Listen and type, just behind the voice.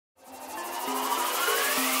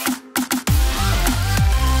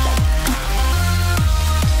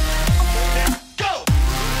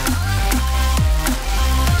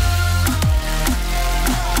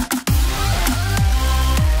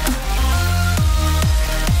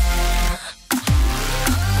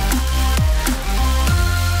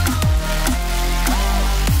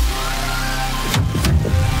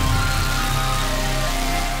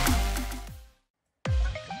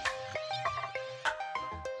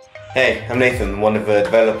Hey, I'm Nathan, one of the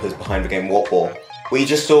developers behind the game Warpball. What you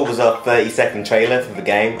just saw was our 30-second trailer for the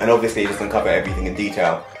game, and obviously it doesn't cover everything in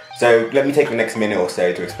detail. So let me take the next minute or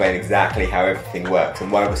so to explain exactly how everything works and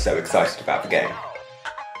why we're so excited about the game.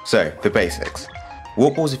 So, the basics.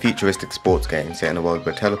 Warpball is a futuristic sports game set in a world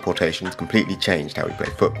where teleportation has completely changed how we play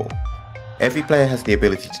football. Every player has the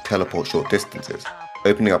ability to teleport short distances,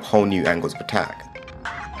 opening up whole new angles of attack.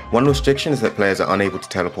 One restriction is that players are unable to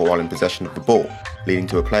teleport while in possession of the ball, leading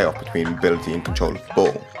to a playoff between ability and control of the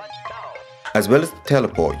ball. As well as the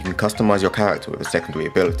teleport, you can customize your character with a secondary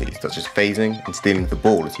abilities such as phasing and stealing the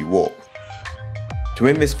ball as you warp. To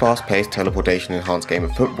win this fast-paced teleportation enhanced game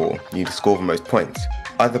of football, you need to score the most points,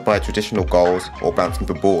 either by traditional goals or bouncing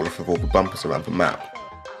the ball off of all the bumpers around the map.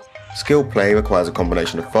 Skilled play requires a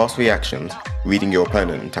combination of fast reactions, reading your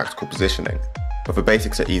opponent and tactical positioning, but the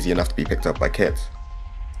basics are easy enough to be picked up by kids.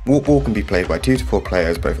 Warpball can be played by 2 to 4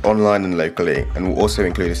 players both online and locally, and will also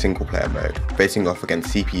include a single player mode, facing off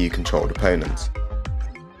against CPU controlled opponents.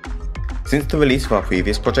 Since the release of our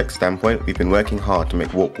previous project Standpoint, we've been working hard to make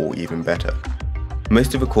Warpball even better.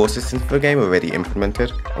 Most of the core systems for the game are already implemented,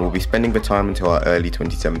 and we'll be spending the time until our early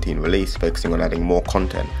 2017 release focusing on adding more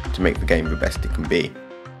content to make the game the best it can be.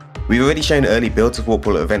 We've already shown early builds of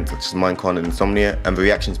Warpball at events such as Minecon and Insomnia, and the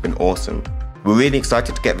reaction's been awesome. We're really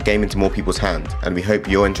excited to get the game into more people's hands, and we hope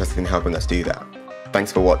you're interested in helping us do that.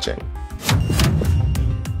 Thanks for watching.